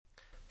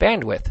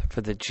Bandwidth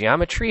for the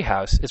Geometry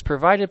House is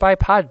provided by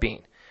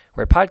Podbean,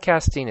 where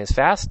podcasting is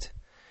fast,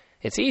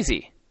 it's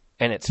easy,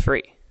 and it's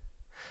free.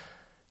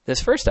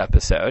 This first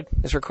episode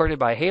is recorded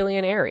by Haley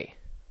and Ari.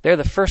 They're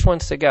the first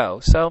ones to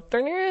go, so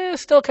they're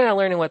still kind of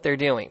learning what they're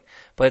doing.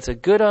 But it's a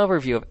good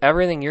overview of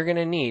everything you're going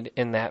to need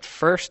in that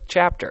first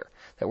chapter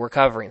that we're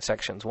covering,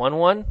 sections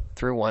 1.1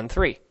 through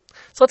 1.3.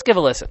 So let's give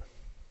a listen.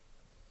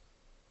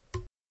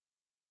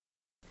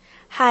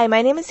 Hi,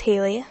 my name is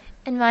Haley.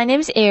 And my name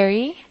is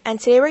Ari. And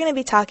today we're going to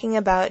be talking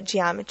about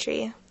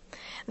geometry.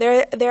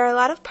 There are a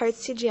lot of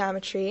parts to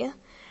geometry,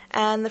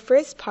 and the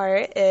first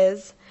part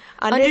is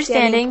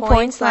understanding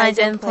points, lines,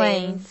 and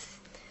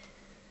planes.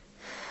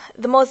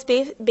 The most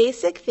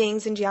basic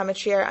things in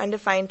geometry are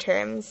undefined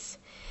terms.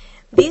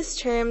 These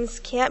terms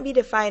can't be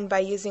defined by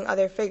using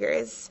other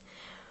figures.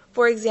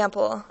 For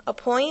example, a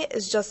point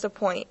is just a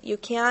point. You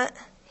can't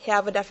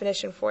have a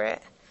definition for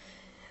it.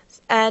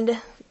 And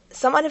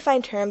some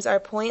undefined terms are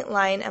point,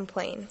 line, and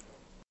plane.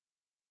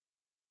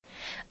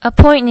 A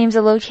point names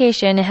a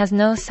location. It has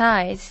no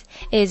size.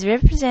 It is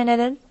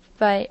represented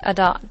by a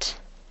dot.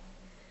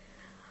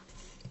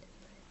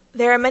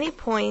 There are many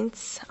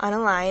points on a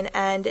line,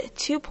 and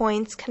 2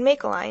 points can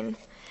make a line.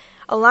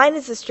 A line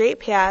is a straight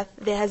path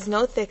that has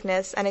no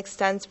thickness and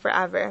extends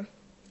forever.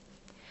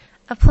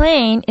 A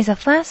plane is a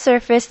flat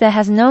surface that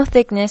has no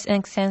thickness and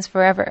extends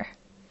forever.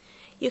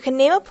 You can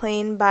name a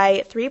plane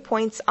by 3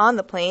 points on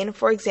the plane.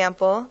 For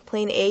example,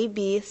 plane A,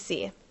 B,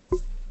 C.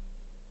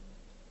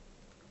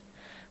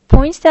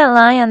 Points that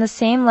lie on the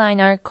same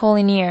line are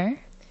collinear.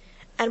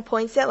 And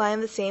points that lie on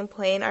the same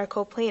plane are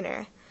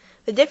coplanar.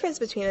 The difference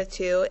between the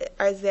two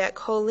is that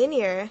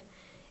collinear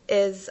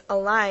is a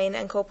line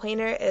and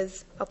coplanar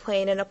is a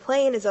plane. And a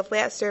plane is a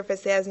flat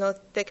surface that has no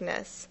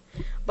thickness.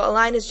 But a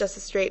line is just a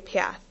straight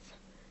path.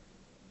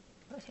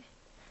 Okay.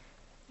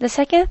 The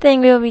second thing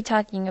we will be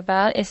talking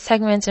about is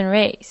segments and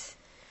rays.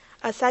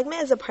 A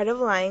segment is a part of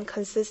a line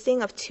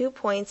consisting of 2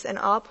 points and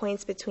all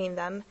points between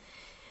them.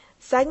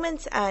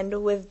 Segments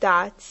end with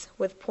dots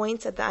with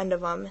points at the end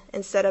of them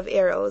instead of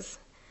arrows.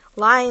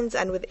 Lines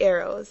end with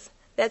arrows.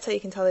 That's how you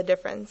can tell the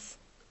difference.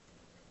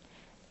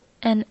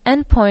 An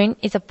endpoint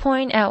is a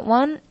point at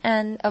one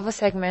end of a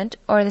segment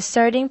or the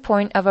starting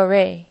point of a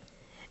ray.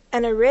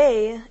 An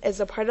array is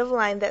a part of a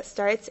line that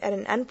starts at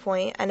an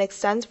endpoint and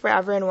extends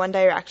forever in one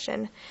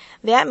direction.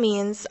 That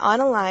means on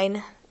a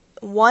line,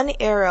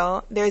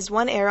 there's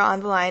one arrow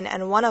on the line,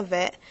 and one of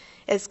it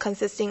is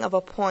consisting of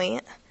a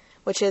point,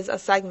 which is a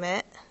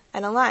segment,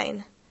 and a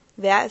line.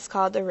 That is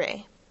called a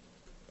ray.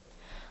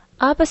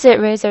 Opposite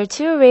rays are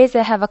 2 rays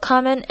that have a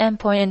common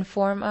endpoint and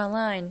form a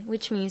line,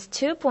 which means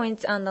 2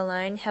 points on the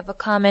line have a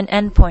common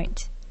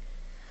endpoint.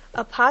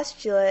 A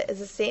postulate is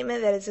a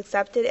statement that is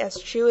accepted as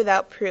true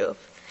without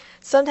proof.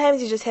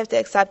 Sometimes you just have to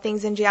accept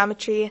things in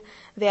geometry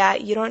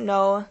that you don't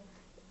know,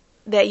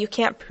 that you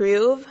can't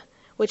prove,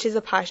 which is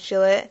a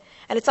postulate,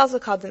 and it's also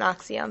called an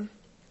axiom.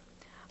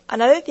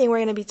 Another thing we're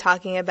going to be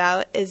talking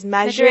about is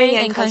measuring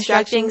and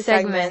constructing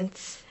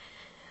segments.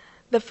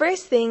 The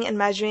first thing in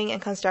measuring and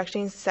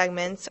constructing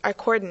segments are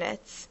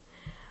coordinates.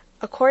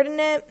 A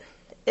coordinate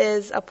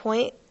is a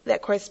point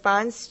that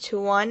corresponds to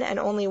one and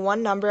only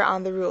one number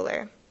on the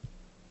ruler.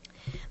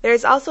 There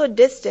is also a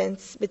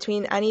distance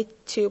between any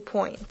 2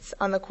 points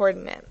on the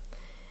coordinate,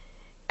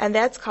 and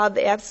that's called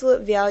the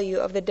absolute value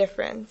of the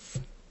difference.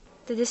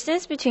 The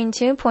distance between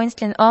 2 points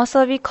can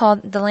also be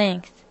called the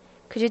length.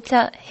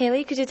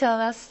 Haley, could you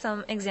tell us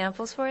some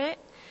examples for it?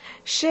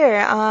 Sure.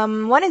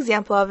 One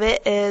example of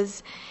it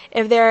is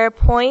if there are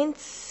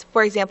points,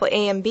 for example,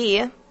 A and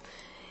B,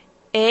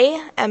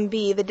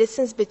 the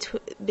distance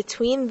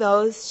between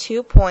those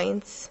 2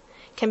 points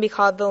can be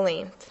called the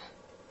length.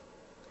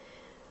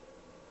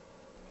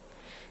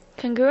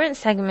 Congruent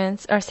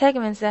segments are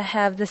segments that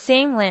have the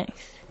same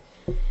length.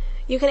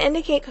 You can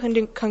indicate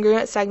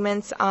congruent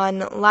segments on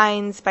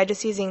lines by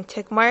just using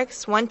tick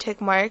marks. One tick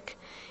mark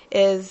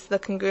is the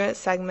congruent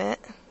segment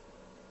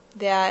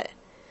that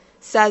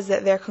says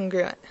that they're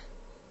congruent.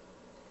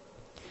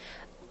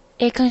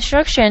 A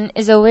construction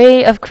is a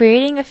way of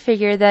creating a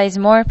figure that is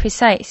more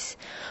precise.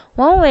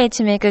 One way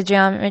to make a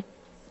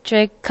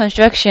geometric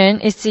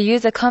construction is to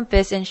use a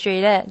compass and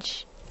straight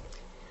edge.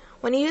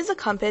 When you use a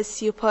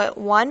compass, you put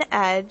one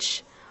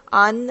edge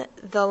on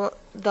the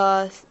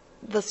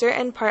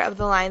certain part of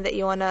the line that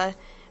you want to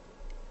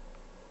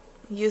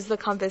use the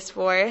compass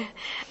for,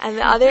 and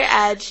the other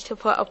edge to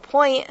put a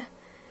point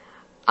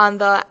on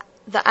the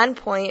end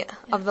point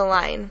of the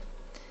line.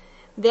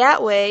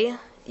 That way,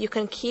 you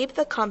can keep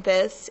the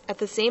compass at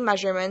the same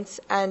measurements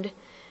and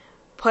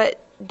put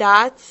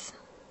dots,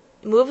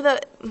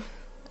 just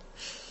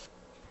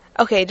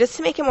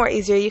to make it more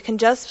easier, you can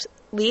just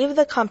leave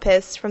the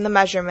compass from the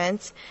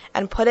measurements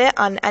and put it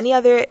on any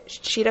other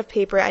sheet of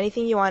paper,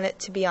 anything you want it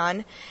to be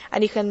on,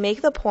 and you can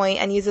make the point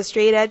and use a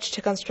straight edge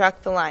to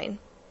construct the line.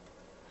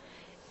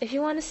 If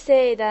you want to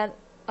say that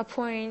a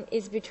point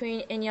is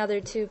between any other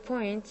 2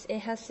 points, it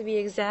has to be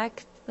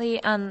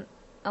exactly on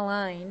a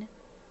line.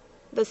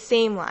 The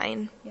same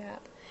line. Yeah.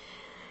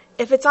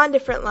 If it's on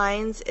different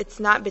lines, it's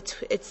not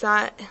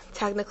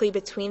technically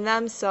between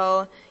them,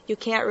 so you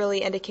can't really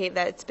indicate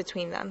that it's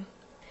between them.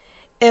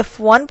 If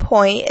one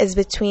point is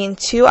between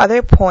two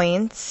other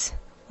points,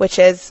 which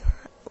is,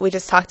 we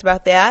just talked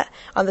about that,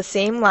 on the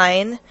same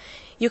line,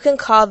 you can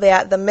call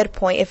that the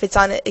midpoint if it's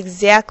on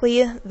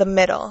exactly the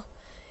middle.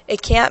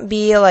 It can't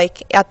be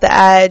like at the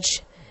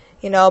edge,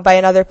 by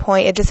another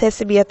point. It just has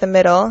to be at the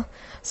middle.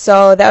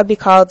 So that would be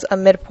called a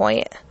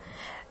midpoint.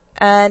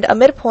 And a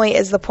midpoint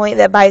is the point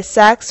that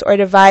bisects or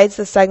divides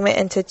the segment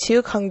into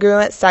two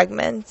congruent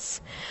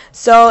segments.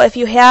 So if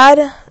you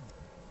had,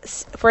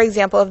 for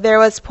example, if there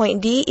was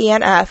point D, E,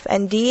 and F,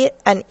 and D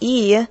and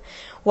E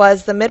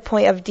was the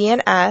midpoint of D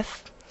and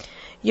F,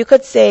 you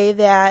could say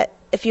that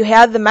if you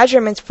had the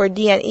measurements for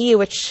D and E,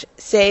 which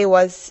say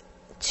was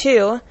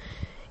 2,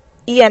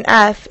 E and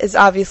F is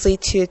obviously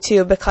 2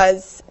 too,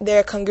 because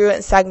they're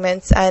congruent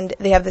segments and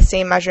they have the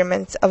same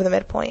measurements of the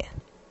midpoint.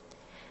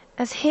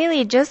 As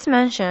Haley just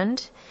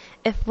mentioned,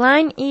 if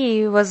line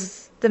E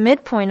was the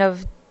midpoint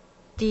of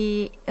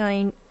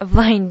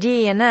line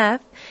D and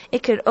F,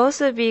 it could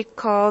also be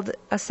called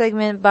a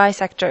segment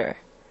bisector.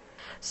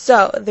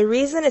 So, the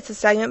reason it's a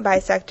segment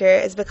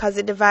bisector is because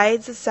it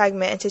divides the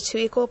segment into two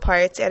equal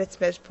parts at its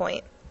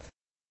midpoint.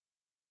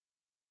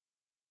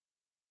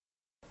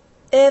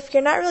 If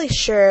you're not really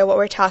sure what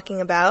we're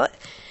talking about,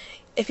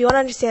 if you want to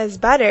understand this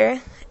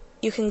better,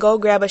 you can go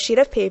grab a sheet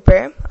of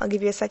paper. I'll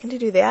give you a second to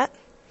do that.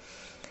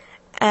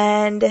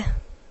 And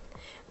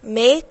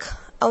make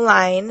a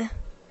line,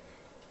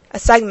 a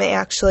segment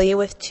actually,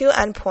 with two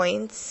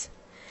endpoints,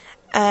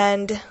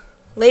 and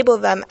label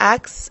them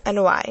X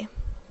and Y.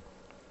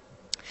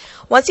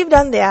 Once you've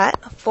done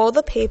that, fold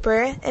the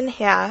paper in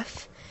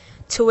half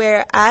to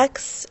where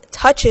X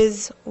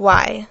touches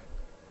Y,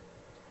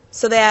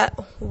 so that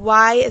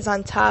Y is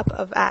on top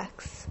of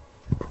X.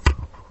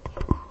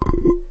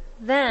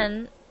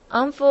 Then,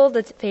 unfold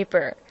the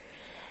paper.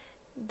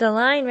 The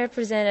line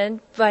represented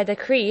by the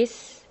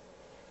crease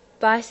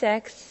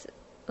bisects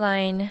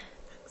line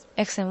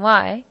X and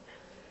Y.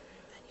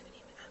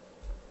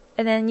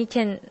 And then you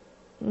can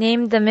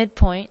name the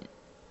midpoint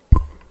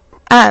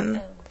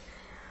M.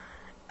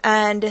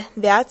 And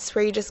that's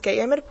where you just get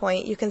your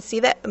midpoint. You can see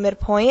that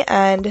midpoint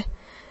and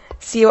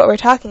see what we're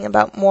talking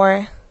about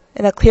more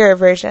in a clearer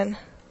version.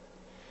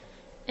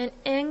 An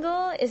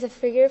angle is a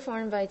figure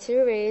formed by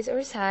two rays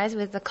or sides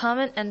with a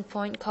common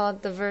endpoint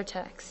called the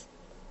vertex.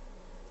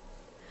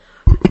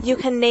 You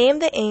can name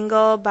the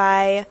angle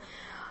by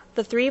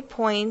the 3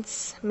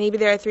 points. Maybe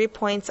there are 3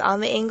 points on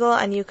the angle,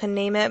 and you can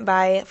name it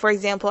by, for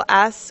example,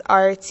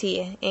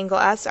 SRT, angle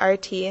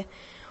SRT.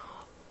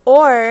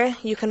 Or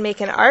you can make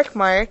an arc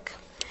mark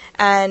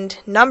and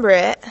number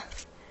it,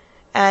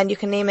 and you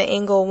can name it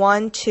angle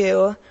 1,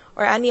 2,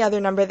 or any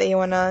other number that you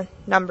want to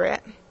number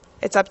it.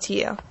 It's up to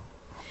you.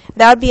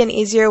 That would be an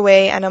easier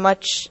way and a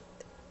much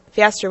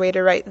faster way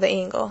to write the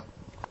angle.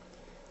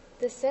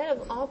 The set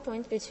of all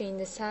points between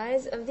the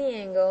sides of the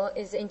angle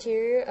is the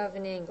interior of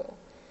an angle.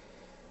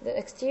 The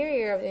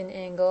exterior of an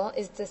angle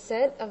is the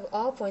set of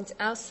all points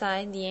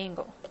outside the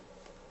angle.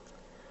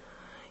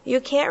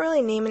 You can't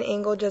really name an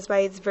angle just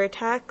by its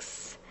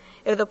vertex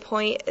if the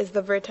point is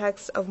the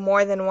vertex of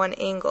more than one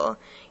angle.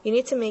 You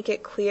need to make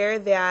it clear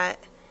that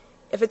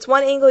if it's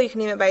one angle, you can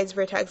name it by its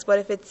vertex, but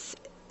if it's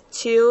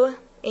two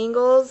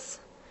angles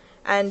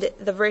and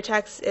the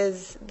vertex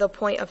is the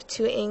point of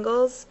two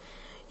angles,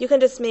 you can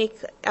just make,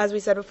 as we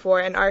said before,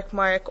 an arc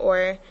mark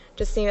or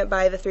just name it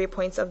by the 3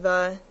 points of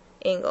the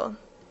angle.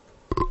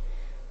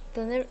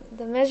 The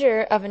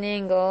measure of an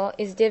angle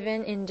is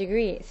given in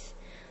degrees.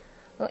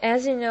 Well,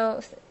 as you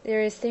know,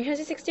 there is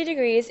 360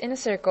 degrees in a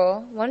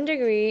circle. 1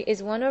 degree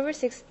is 1 over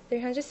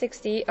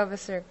 360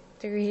 of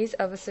degrees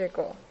of a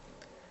circle.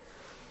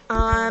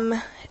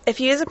 If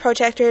you use a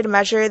protractor to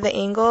measure the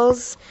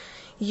angles,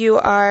 you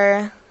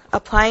are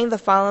applying the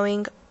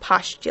following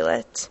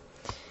postulate.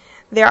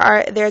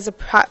 There's a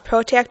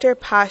protractor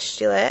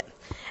postulate,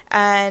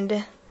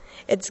 and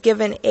it's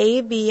given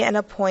AB and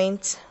a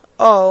point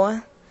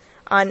O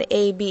on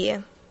AB.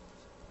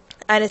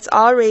 And it's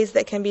all rays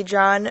that can be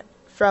drawn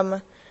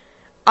from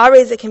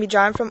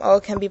O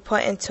can be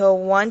put into a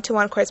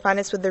 1-to-1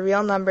 correspondence with the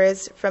real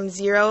numbers from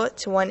 0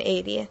 to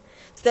 180.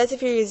 So that's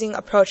if you're using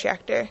a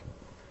protractor.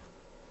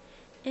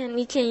 And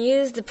you can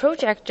use the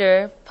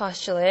protractor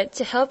postulate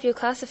to help you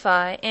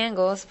classify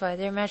angles by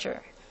their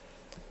measure.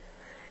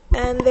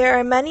 And there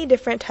are many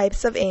different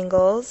types of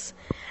angles,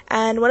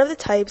 and one of the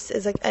types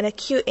is an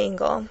acute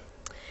angle.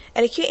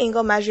 An acute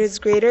angle measures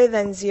greater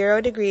than 0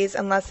 degrees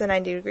and less than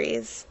 90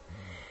 degrees.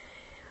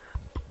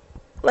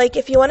 Like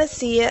if you want to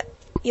see,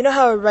 you know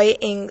how a right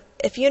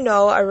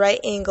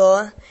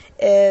angle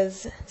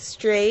is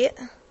straight.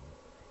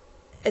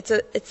 It's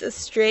a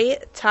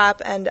straight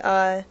top and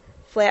a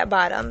flat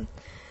bottom.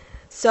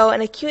 So an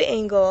acute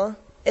angle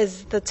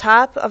is the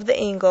top of the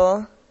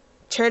angle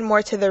turned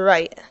more to the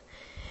right.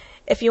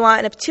 If you want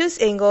an obtuse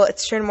angle,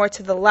 it's turned more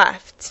to the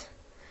left.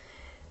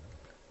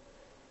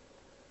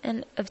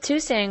 An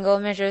obtuse angle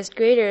measures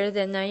greater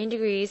than 90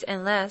 degrees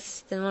and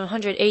less than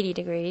 180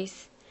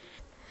 degrees.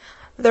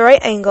 the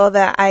right angle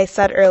that I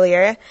said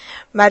earlier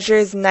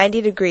measures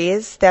 90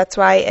 degrees. That's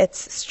why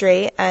it's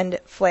straight and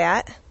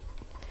flat.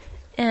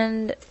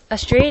 And a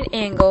straight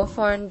angle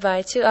formed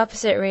by two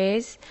opposite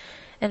rays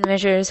and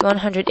measures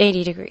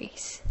 180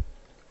 degrees.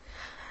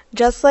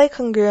 Just like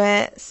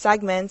congruent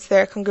segments,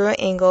 there are congruent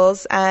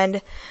angles,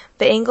 and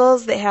the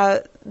angles they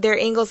have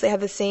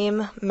the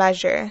same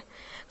measure.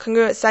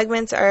 Congruent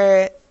segments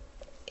are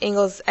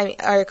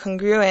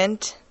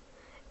congruent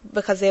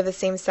because they have the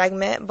same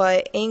segment,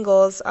 but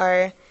angles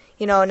are,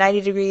 90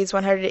 degrees,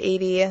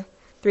 180,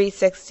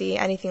 360,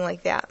 anything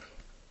like that.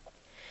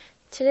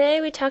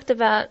 Today we talked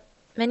about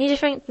many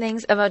different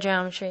things about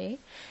geometry.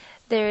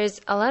 There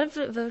is a lot of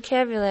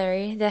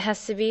vocabulary that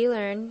has to be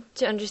learned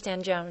to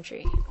understand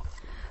geometry.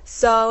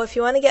 So if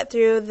you want to go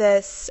through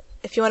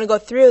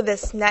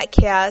this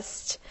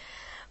netcast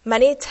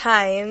many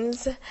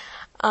times,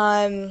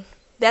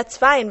 that's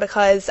fine,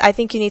 because I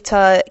think you need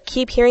to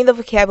keep hearing the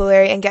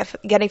vocabulary and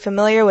getting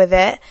familiar with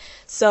it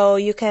so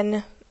you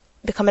can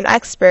become an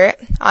expert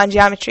on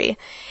geometry.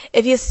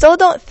 If you still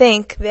don't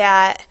think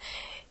that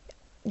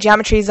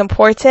geometry is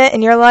important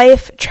in your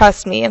life,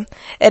 trust me,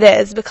 it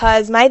is,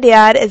 because my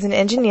dad is an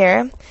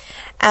engineer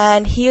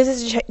and he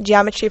uses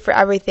geometry for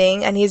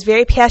everything, and he's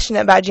very passionate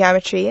about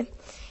geometry.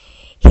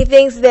 He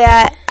thinks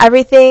that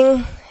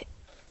everything,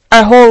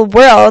 our whole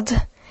world,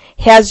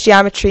 has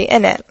geometry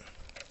in it.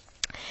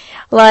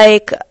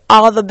 Like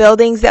all the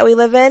buildings that we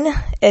live in,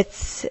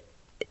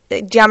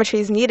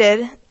 geometry is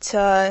needed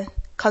to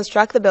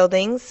construct the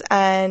buildings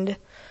and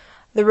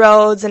the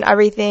roads and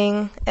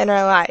everything in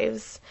our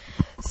lives.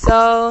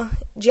 So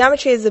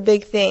geometry is a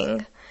big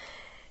thing.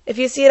 If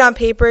you see it on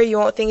paper, you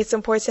won't think it's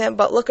important,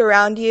 but look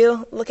around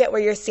you, look at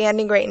where you're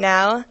standing right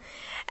now,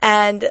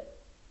 and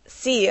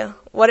see,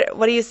 what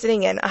are you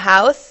sitting in? A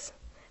house?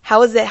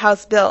 How is that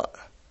house built?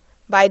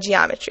 By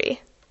geometry.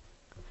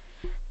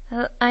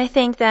 Well, I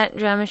think that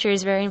geometry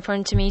is very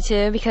important to me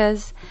too,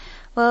 because,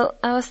 I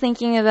was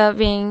thinking about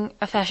being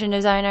a fashion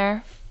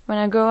designer when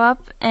I grow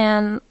up,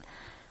 and,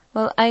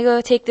 I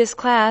go take this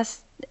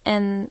class,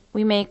 and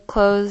we make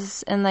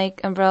clothes and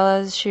like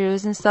umbrellas,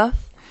 shoes, and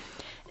stuff.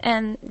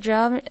 And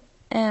to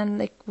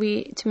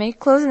make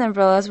clothes and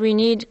umbrellas, we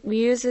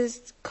use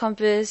this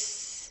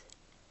compass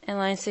and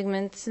line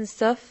segments and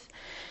stuff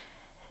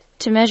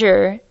to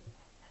measure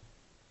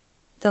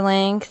the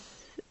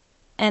length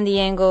and the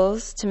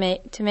angles to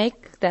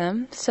make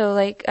them. So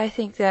I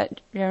think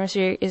that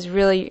geometry is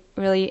really,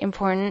 really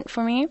important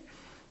for me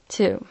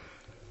too.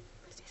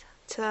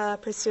 To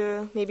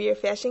pursue maybe your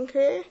fashion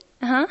career?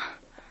 Uh-huh.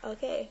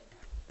 Okay.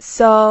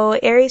 So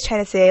Ari's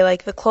trying to say,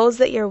 the clothes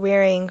that you're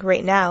wearing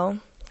right now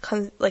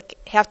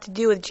have to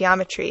do with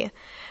geometry.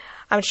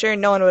 I'm sure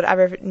no one would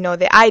ever know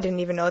that. I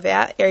didn't even know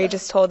that. Ari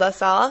just told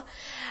us all.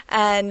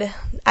 And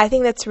I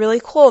think that's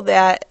really cool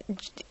that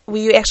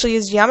we actually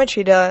use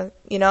geometry to,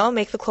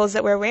 make the clothes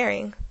that we're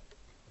wearing.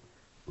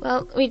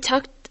 Well, we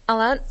talked a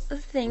lot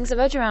of things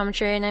about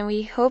geometry, and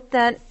we hope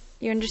that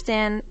you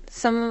understand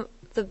some of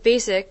the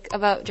basic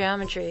about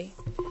geometry.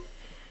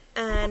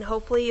 And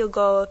hopefully you'll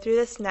go through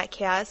this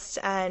netcast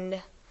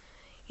and,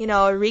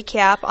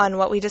 recap on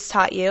what we just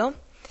taught you.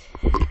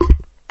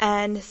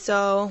 And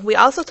so we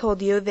also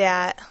told you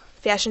that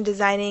fashion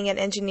designing and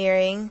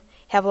engineering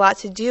have a lot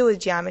to do with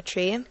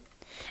geometry.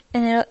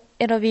 And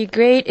it'll be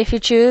great if you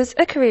choose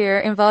a career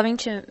involving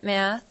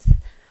math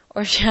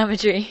or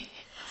geometry.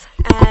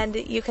 And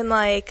you can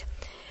like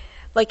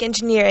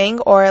engineering,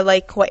 or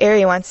what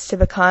Ari wants to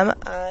become,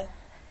 a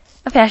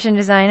fashion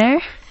designer.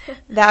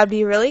 That would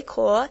be really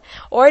cool.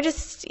 Or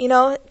just,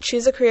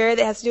 choose a career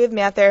that has to do with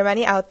math. There are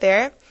many out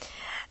there.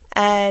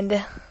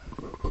 And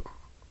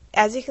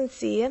as you can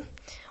see,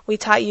 we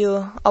taught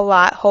you a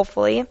lot,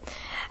 hopefully.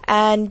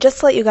 And just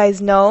to let you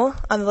guys know,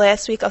 on the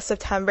last week of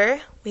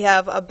September, we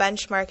have a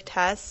benchmark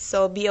test,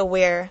 so be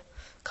aware,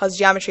 because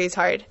geometry is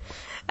hard.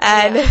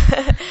 And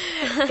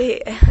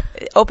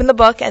open the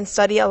book and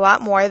study a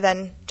lot more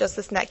than just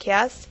this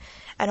netcast,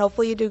 and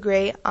hopefully you do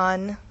great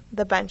on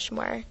the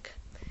benchmark.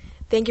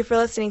 Thank you for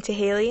listening to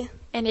Haley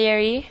and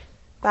Ari.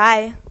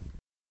 Bye.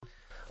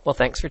 Well,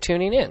 thanks for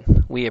tuning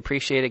in. We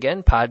appreciate,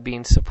 again,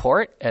 Podbean's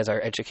support as our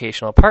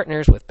educational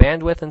partners with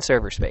bandwidth and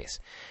server space.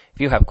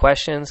 If you have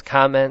questions,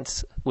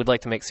 comments, would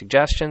like to make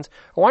suggestions,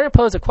 or want to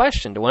pose a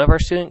question to one of our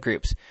student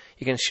groups,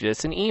 you can shoot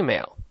us an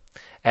email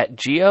at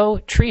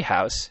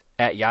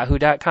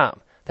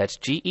geotreehouse@yahoo.com. That's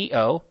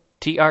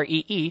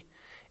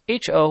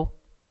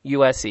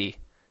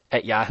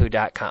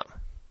GEOTREEHOUSE@yahoo.com.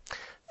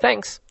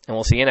 Thanks, and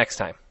we'll see you next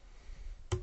time.